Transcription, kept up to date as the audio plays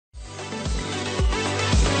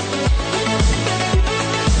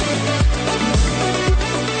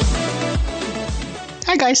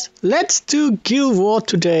guys, let's do Guild War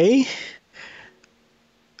today.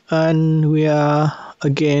 And we are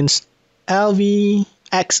against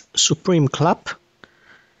LVX Supreme Club.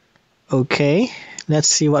 Okay, let's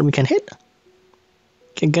see what we can hit.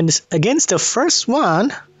 Against the first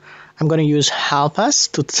one, I'm gonna use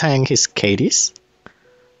Halpas to tank his Cadis.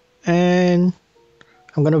 And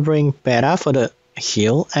I'm gonna bring Beta for the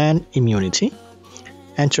heal and immunity.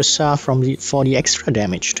 And Tressa for the extra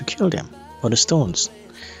damage to kill them, for the stones.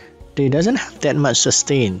 They doesn't have that much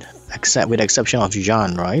sustain, except with the exception of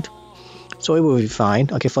Jean, right? So it will be fine.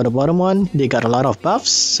 Okay, for the bottom one, they got a lot of buffs,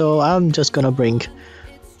 so I'm just gonna bring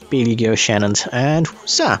Baby Gear Shannon and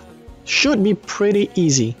Husa. Should be pretty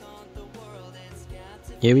easy.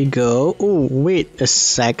 Here we go. Oh, wait a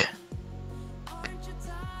sec.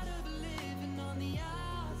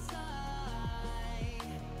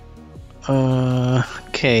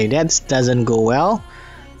 Okay, that doesn't go well.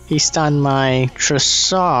 He stunned my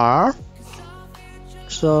Tressar.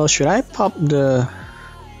 So should I pop the...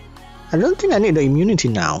 I don't think I need the immunity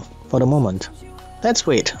now for the moment. Let's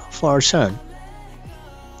wait for our turn.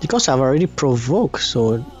 Because I've already provoked,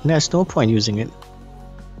 so there's no point using it.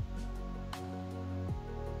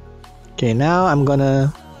 Okay, now I'm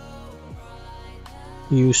gonna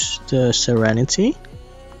use the Serenity.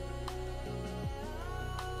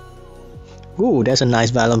 Ooh, there's a nice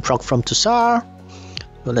Valiant proc from Tressar.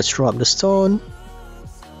 So let's throw up the stone.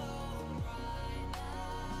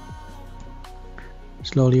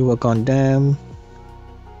 Slowly work on them.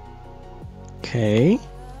 Okay.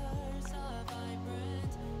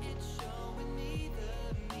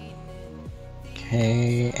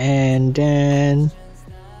 Okay, and then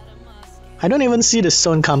I don't even see the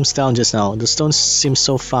stone comes down just now. The stone seems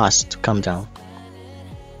so fast to come down.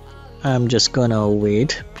 I'm just gonna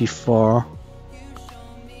wait before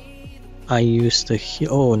I use the heal.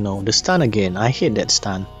 Oh no, the stun again. I hate that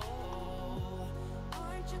stun.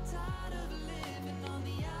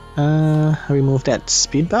 Remove that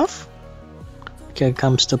speed buff. Here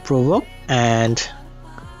comes the provoke, and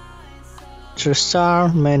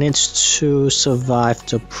Tressar managed to survive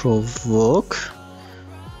the provoke.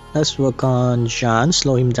 Let's work on Jean,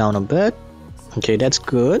 slow him down a bit. Okay, that's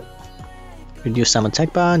good. Reduce some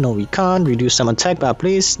attack bar. No, we can't. Reduce some attack bar,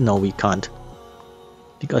 please. No, we can't.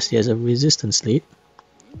 Because he has a resistance lead.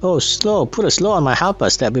 Oh, slow. Put a slow on my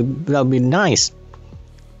helpers. That would be nice.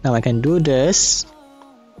 Now I can do this.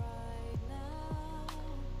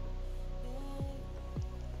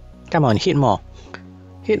 Come on, hit more.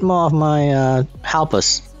 Hit more of my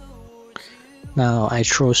helpers. Now I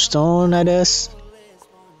throw stone at this.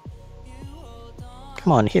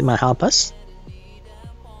 Come on, hit my helpers.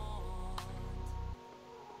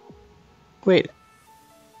 Wait.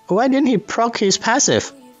 Why didn't he proc his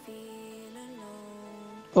passive?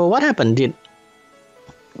 Oh, what happened?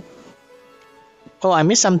 Oh, I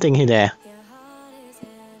missed something here there.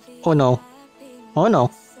 Oh no. Oh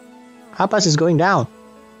no. Halpas is going down.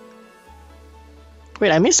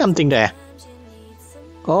 Wait, I missed something there.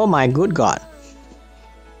 Oh my good god.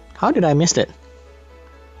 How did I miss it?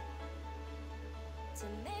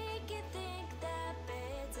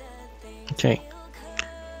 Okay.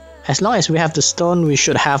 As long as we have the stone, we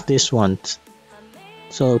should have this one.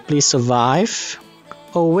 So please survive.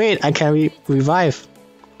 Oh wait, I can revive.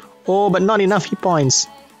 Oh, but not enough hit points.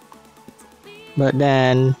 But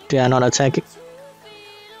then they are not attacking.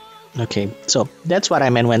 Okay, so that's what I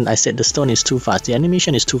meant when I said the stone is too fast. The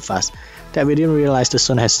animation is too fast. That we didn't realize the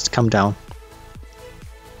stone has come down.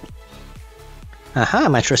 Aha,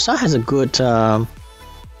 my Tressar has a good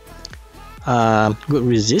good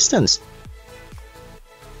resistance.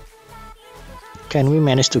 Can we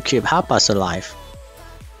manage to keep Halpas alive?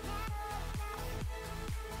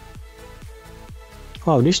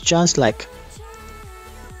 Wow, this chance like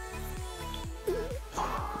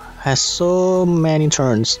has so many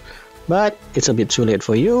turns, but it's a bit too late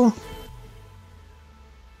for you.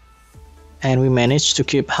 And we managed to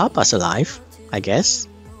keep Halpas alive, I guess.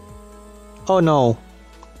 Oh no.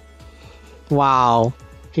 Wow.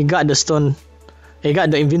 He got the stone. He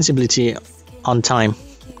got the invincibility on time.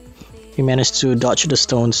 He managed to dodge the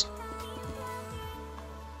stones.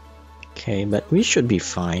 Okay, but we should be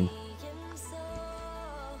fine.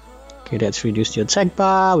 Okay, let's reduce the attack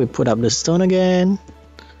bar. We put up the stone again.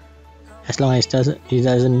 As long as he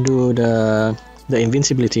doesn't do the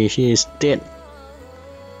invincibility, he is dead.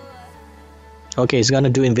 Okay, he's gonna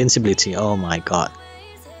do invincibility. Oh my god.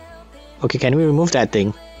 Okay, can we remove that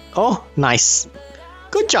thing? Oh, nice.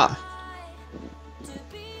 Good job.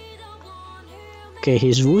 Okay,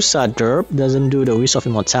 his Wusa derp doesn't do the Wish of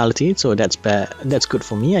Immortality, so that's bad. That's good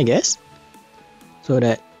for me, I guess. So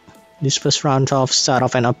that This first round of Start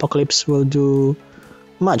of an Apocalypse will do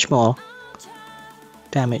much more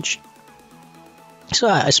damage. So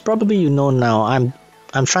as probably you know now,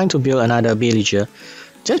 I'm trying to build another villager,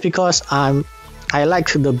 just because I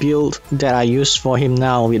like the build that I use for him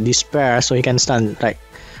now with Despair, so he can stun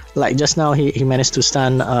like just now he managed to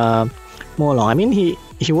stun Molong. I mean he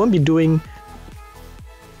won't be doing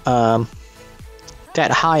that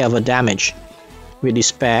high of a damage with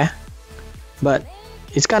Despair, but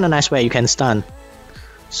it's kind of nice where you can stun.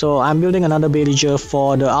 So I'm building another villager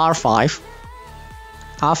for the R5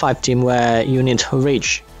 team, where you need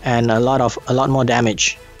Rage and a lot more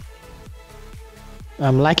damage.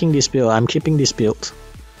 I'm liking this build. I'm keeping this build.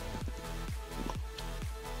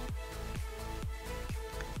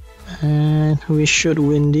 And we should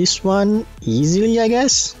win this one easily, I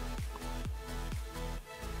guess.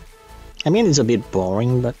 I mean, it's a bit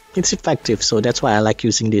boring, but it's effective, so that's why I like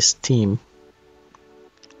using this team.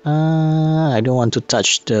 I don't want to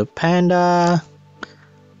touch the panda.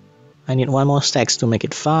 I need one more stacks to make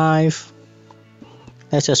it 5.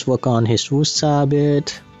 Let's just work on his Wusa a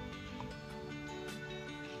bit.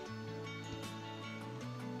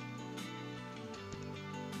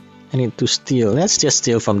 I need to steal. Let's just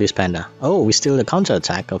steal from this panda. Oh, we steal the counter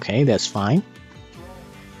attack. Okay, that's fine.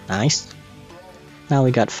 Nice. Now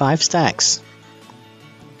we got 5 stacks.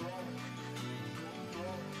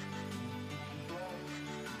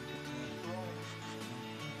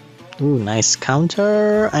 Ooh, nice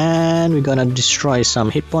counter, and we're gonna destroy some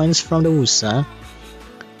hit points from the Wusa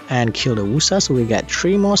and kill the Wusa, so we get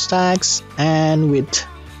 3 more stacks. And with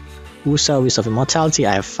Wusa Wish of Immortality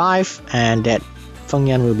I have 5, and that Feng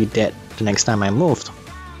Yan will be dead the next time I moved.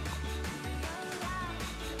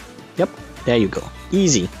 Yep, there you go,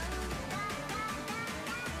 easy.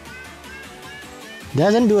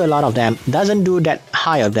 Doesn't do a lot of damage, doesn't do that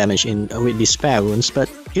high of damage with Despair runes, but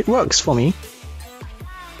it works for me.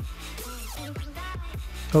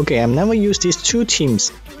 Okay, I've never used these 2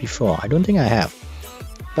 teams before. I don't think I have.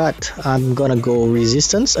 But I'm gonna go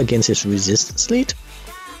Resistance against his Resistance lead.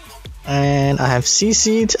 And I have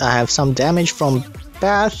CC'd, I have some damage from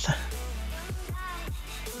Bath.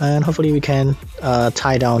 And hopefully we can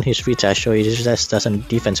tie down his retest so he just doesn't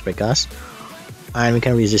defense break us. And we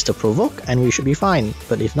can resist the provoke and we should be fine.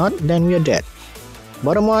 But if not, then we are dead.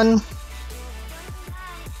 Bottom one.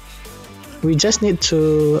 We just need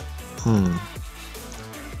to...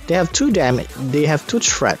 They have 2 damage. They have 2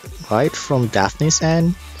 threat, right? From Daphnis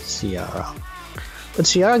and Sierra. But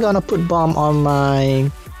Sierra gonna put bomb on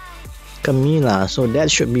my Camilla, so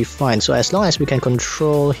that should be fine. So as long as we can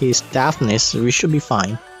control his Daphnis, we should be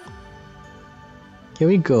fine. Here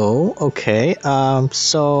we go. Okay.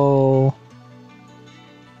 So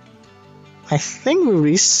I think we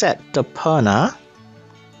reset the Perna.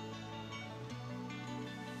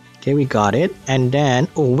 Okay, we got it. And then,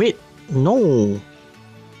 oh wait, no.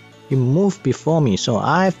 He moved before me, so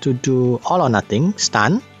I have to do all or nothing,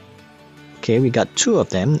 stun. Okay, we got 2 of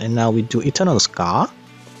them, and now we do Eternal Scar.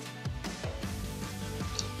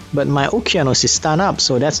 But my Okeanos is stun up,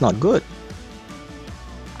 so that's not good.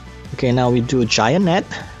 Okay, now we do Giant Net.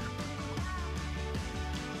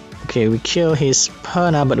 Okay, we kill his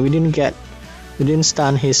Perna, but we didn't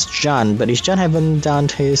stun his Jan, but his Jan haven't done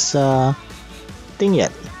his thing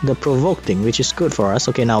yet, the provoke thing, which is good for us.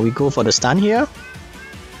 Okay, now we go for the stun here.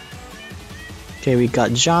 Okay, we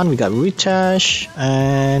got Jan, we got Ritash,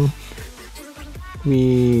 and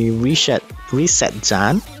we reset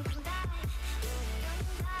Jan.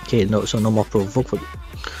 Okay, so no more provoke.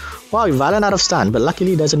 Wow, we Valen out of stun, but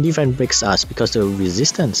luckily doesn't defense breaks us because the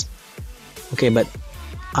resistance. Okay, but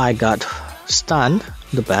I got stunned,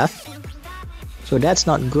 the Bath, so that's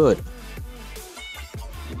not good.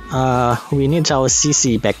 We need our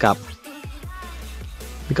CC backup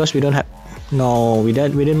because we don't have. No, we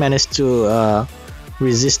didn't manage to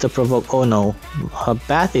resist the provoke. Oh no, her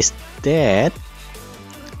Bath is dead.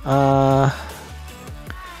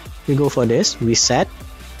 We go for this reset.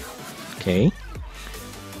 Okay.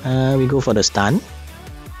 We go for the stun.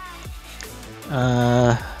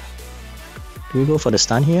 Do we go for the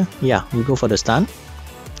stun here? Yeah, we go for the stun.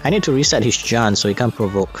 I need to reset his Jan so he can't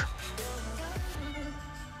provoke.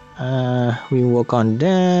 We work on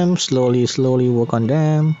them, slowly work on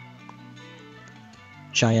them.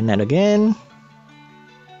 Giant Net again.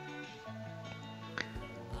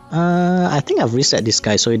 I think I've reset this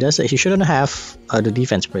guy, so he shouldn't have the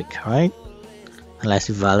defense break, right? Unless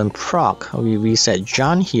if Valen proc. We reset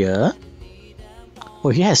John here. Oh,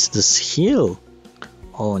 he has this heal.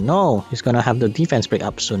 Oh no, he's gonna have the defense break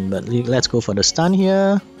up soon, but let's go for the stun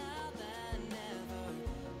here.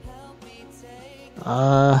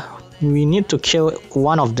 We need to kill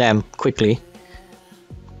one of them quickly.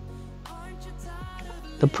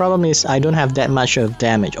 The problem is I don't have that much of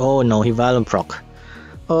damage. Oh no, he violent proc.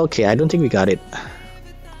 Okay, I don't think we got it.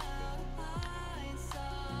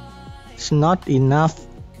 It's not enough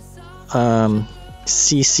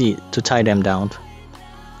CC to tie them down.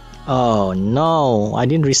 Oh no, I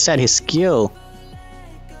didn't reset his skill.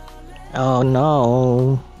 Oh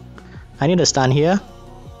no. I need a stun here.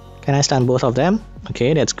 Can I stun both of them?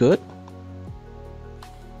 Okay, that's good.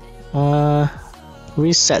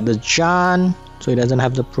 Reset the John so he doesn't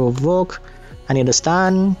have the provoke. I need a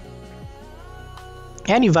stun.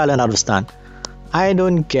 Any violent out of stun. I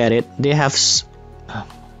don't get it. They have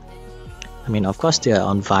I mean, of course they are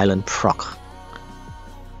on violent proc.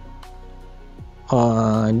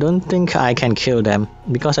 I don't think I can kill them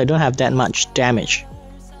because I don't have that much damage.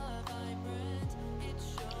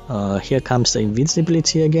 Here comes the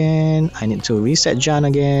invincibility again. I need to reset John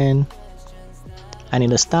again. I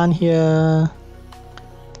need a stun here.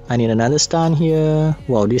 I need another stun here.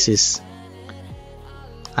 Wow, this is...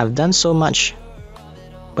 I've done so much,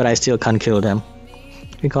 but I still can't kill them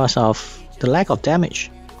because of the lack of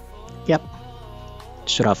damage. Yep.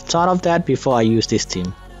 Should have thought of that before I use this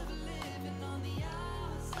team.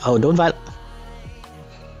 Oh, don't violate.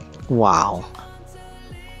 Wow.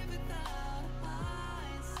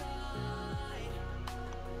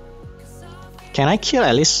 Can I kill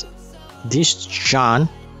at least this John?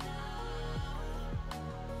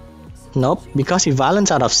 Nope, because he violence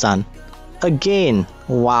out of stun. Again.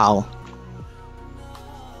 Wow.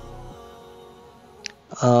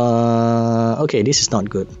 Okay, this is not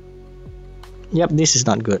good. Yep, this is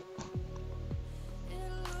not good.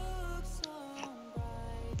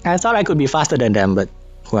 I thought I could be faster than them, but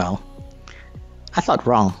well, I thought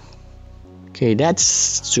wrong. Okay, that's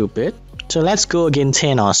stupid. So let's go against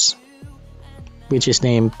Thanos, which is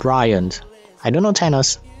named Brian. I don't know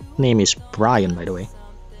Thanos' name is Brian, by the way.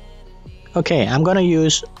 Okay, I'm gonna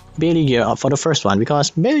use Bailey Gear for the first one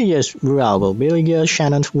because Bailey Gear is reliable. Bailey Gear,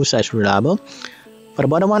 Shannon, Wusa is reliable. For the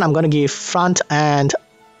bottom one, I'm gonna give Front and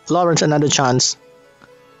Lawrence another chance.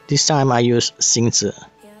 This time I use Xingzi.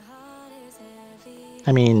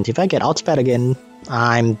 I mean, if I get outsped again,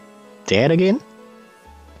 I'm dead again.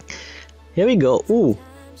 Here we go. Ooh.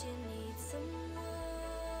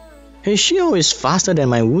 His Shio is faster than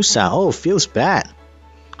my Wusa. Oh, feels bad.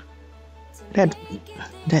 That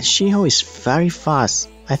Shiho is very fast.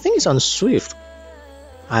 I think he's on Swift.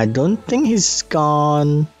 I don't think he's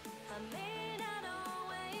gone.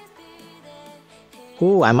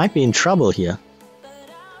 Oh, I might be in trouble here.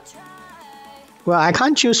 Well, I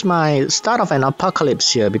can't choose my start of an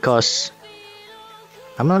apocalypse here because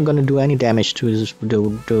I'm not gonna do any damage to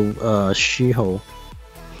the Shiho.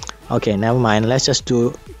 Okay, never mind. Let's just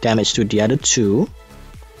do damage to the other two.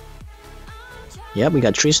 Yep, we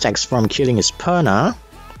got 3 stacks from killing his Perna.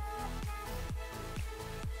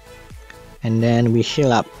 And then we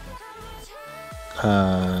heal up.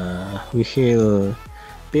 We heal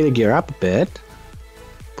Bailey Gear up a bit.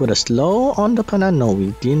 Put a slow on the Perna. No,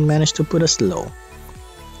 we didn't manage to put a slow.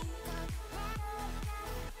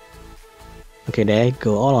 Okay, there you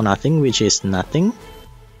go. All or nothing, which is nothing.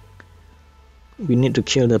 We need to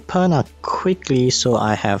kill the Perna quickly, so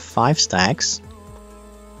I have 5 stacks.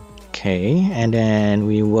 Okay, and then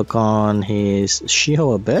we work on his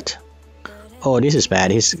Shiho a bit. Oh, this is bad.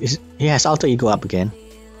 He has alter ego up again.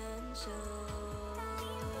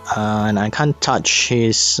 And I can't touch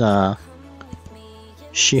his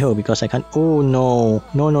Shiho because I can't. Oh no,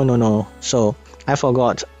 no. So I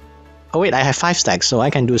forgot. Oh wait, I have 5 stacks, so I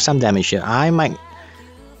can do some damage here. I might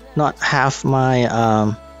not have my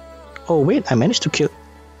Oh wait, I managed to kill.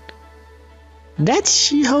 That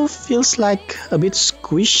Shiho feels like a bit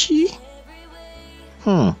squishy.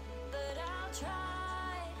 Huh,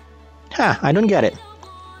 I don't get it.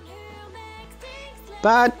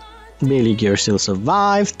 But Bailey Gear still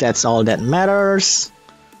survived. That's all that matters.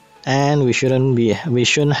 And we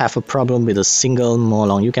shouldn't have a problem with a single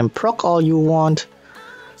Molong. You can proc all you want,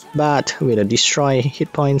 but with a destroy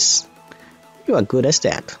hit points, you are good as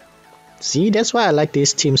that. See, that's why I like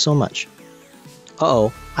this team so much.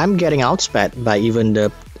 Uh-oh, I'm getting outsped by even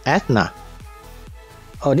the Athena.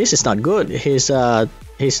 Oh, this is not good. His oh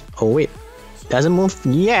wait, doesn't move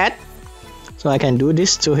yet. So I can do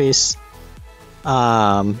this to his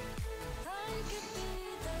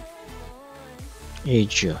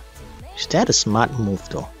Asia. Is that a smart move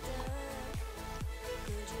though?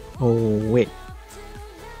 Oh wait.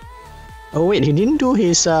 Oh wait, he didn't do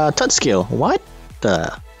his third skill. What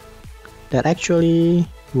the? That actually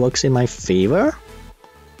works in my favor.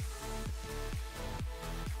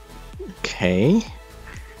 Okay.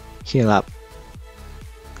 Heal up.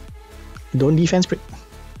 Don't defense break.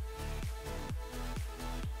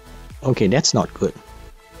 Okay, that's not good.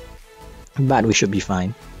 But we should be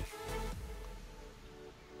fine.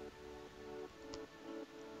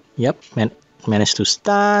 Yep, managed to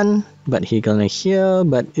stun, but he gonna heal,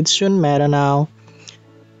 but it shouldn't matter now.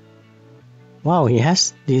 Wow, he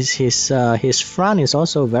has this, his front is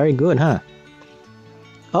also very good, huh?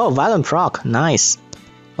 Oh, violent proc, nice.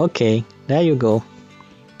 Okay, there you go.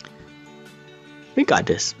 We got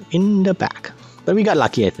this in the back, but we got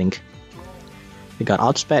lucky, I think. We got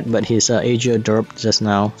outsped, but his Aegir derped just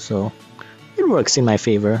now, so it works in my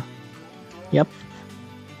favor. Yep.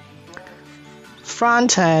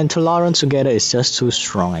 Front and Tolerance together is just too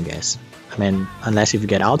strong, I guess. I mean, unless if you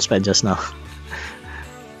get outsped just now.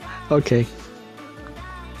 Okay.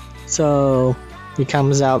 So, he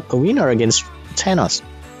comes out a winner against Thanos.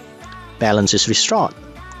 Balance is restored.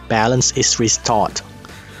 Balance is restored.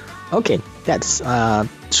 Okay, that's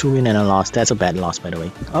 2 win and a loss. That's a bad loss, by the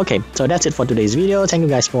way. Okay, so that's it for today's video. Thank you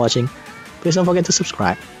guys for watching. Please don't forget to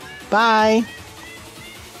subscribe. Bye!